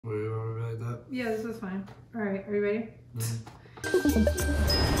Yeah, this is fine. All right, are you ready? Mm-hmm.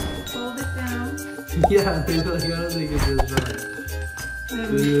 Fold it down. Yeah, I don't think it does that.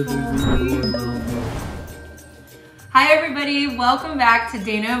 Hi everybody, welcome back to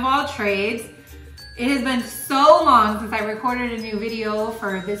Dayna of All Trades. It has been so long since I recorded a new video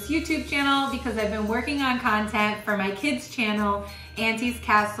for this YouTube channel because I've been working on content for my kids channel, Auntie's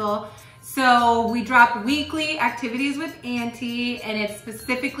Castle. So we drop weekly activities with Auntie and it's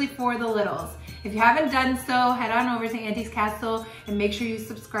specifically for the littles. If you haven't done so, head on over to Auntie's Castle and make sure you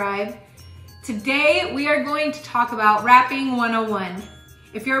subscribe. Today we are going to talk about wrapping 101.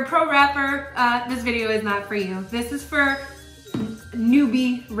 If you're a pro wrapper, this video is not for you. This is for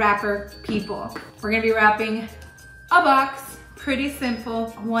newbie wrapper people. We're gonna be wrapping a box, pretty simple.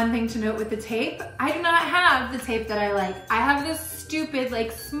 One thing to note with the tape, I do not have the tape that I like. I have this stupid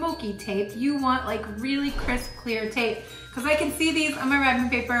like smoky tape. You want like really crisp, clear tape because I can see these on my wrapping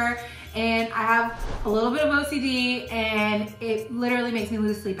paper and I have a little bit of OCD and it literally makes me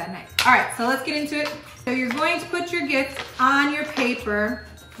lose sleep at night. All right, so let's get into it. So you're going to put your gift on your paper,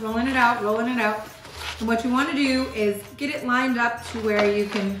 rolling it out, rolling it out. And what you want to do is get it lined up to where you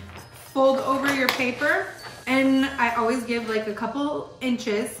can fold over your paper. And I always give like a couple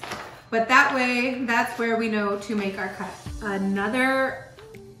inches, but that way, that's where we know to make our cut. Another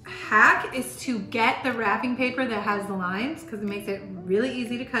hack is to get the wrapping paper that has the lines because it makes it really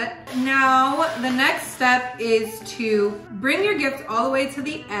easy to cut. Now, the next step is to bring your gift all the way to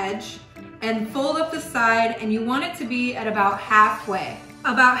the edge and fold up the side, and you want it to be at about halfway.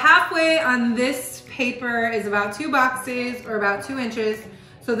 About halfway on this paper is about 2 boxes or about 2 inches.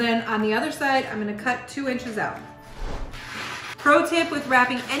 So then on the other side, I'm gonna cut 2 inches out. Pro tip with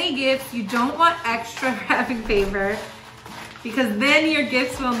wrapping any gifts, you don't want extra wrapping paper because then your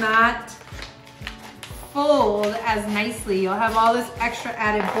gifts will not fold as nicely. You'll have all this extra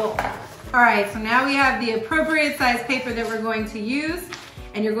added bulk. All right, so now we have the appropriate size paper that we're going to use,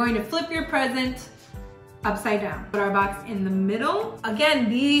 and you're going to flip your present upside down. Put our box in the middle. Again,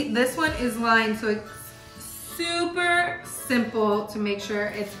 this one is lined, so it's super simple to make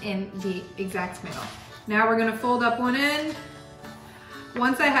sure it's in the exact middle. Now we're gonna fold up one end.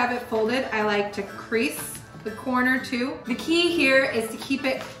 Once I have it folded, I like to crease the corner too. The key here is to keep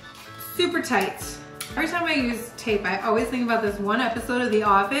it super tight. Every time I use tape, I always think about this one episode of The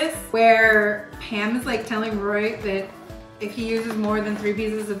Office where Pam is like telling Roy that if he uses more than 3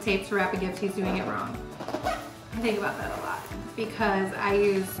 pieces of tape to wrap a gift, he's doing it wrong. I think about that a lot because I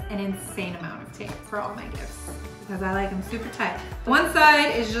use an insane amount of tape for all my gifts because I like them super tight. One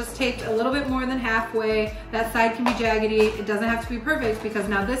side is just taped a little bit more than halfway. That side can be jaggedy. It doesn't have to be perfect because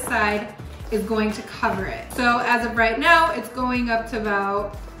now this side is going to cover it. So as of right now, it's going up to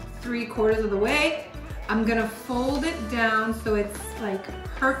about 3/4 of the way. I'm gonna fold it down so it's like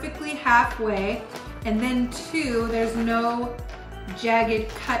perfectly halfway. And then 2, there's no jagged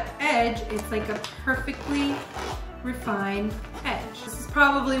cut edge. It's like a perfectly refined edge. This is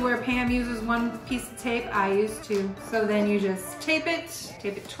probably where Pam uses 1 piece of tape. I use 2. So then you just tape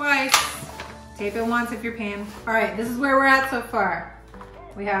it twice, tape it once if you're Pam. All right, this is where we're at so far.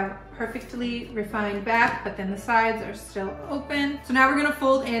 We have perfectly refined back, but then the sides are still open. So now we're gonna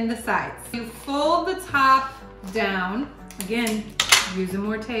fold in the sides. You fold the top down. Again, using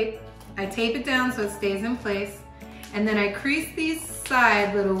more tape. I tape it down so it stays in place. And then I crease these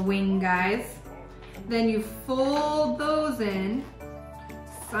side little wing guys. Then you fold those in.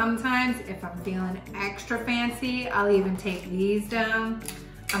 Sometimes if I'm feeling extra fancy, I'll even tape these down.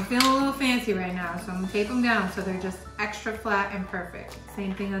 I'm feeling a little fancy right now, so I'm gonna tape them down so they're just extra flat and perfect.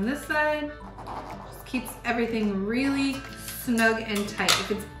 Same thing on this side. Just keeps everything really snug and tight.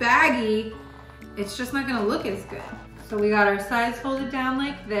 If it's baggy, it's just not gonna look as good. So we got our sides folded down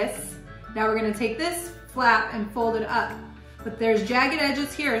like this. Now we're gonna take this flap and fold it up. But there's jagged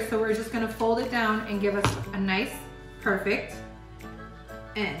edges here, so we're just gonna fold it down and give us a nice, perfect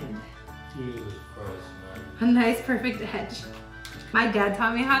end. Jesus Christ, man. A nice, perfect edge. My dad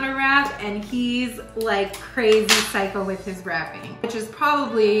taught me how to wrap, and he's like crazy psycho with his wrapping, which is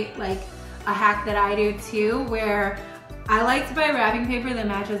probably like a hack that I do too, where I like to buy wrapping paper that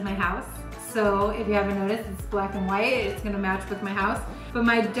matches my house. So if you haven't noticed, it's black and white. It's gonna match with my house. But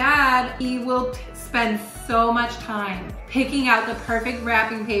my dad, he will spend so much time picking out the perfect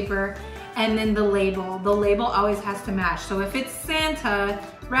wrapping paper and then the label. The label always has to match. So if it's Santa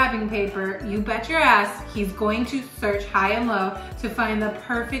wrapping paper, you bet your ass he's going to search high and low to find the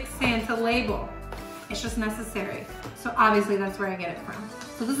perfect Santa label. It's just necessary. So obviously that's where I get it from.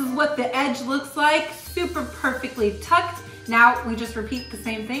 So this is what the edge looks like, super perfectly tucked. Now we just repeat the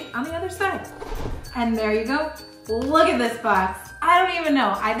same thing on the other side. And there you go. Look at this box. I don't even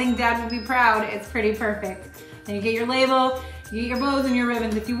know. I think Dad would be proud. It's pretty perfect. Then you get your label, you get your bows and your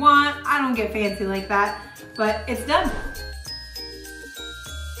ribbons if you want. I don't get fancy like that, but it's done.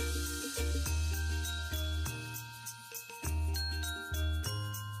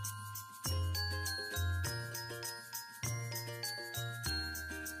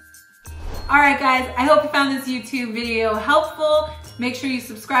 All right, guys, I hope you found this YouTube video helpful. Make sure you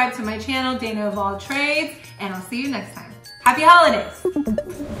subscribe to my channel, Dayna of All Trades, and I'll see you next time. Happy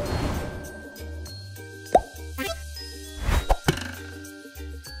holidays!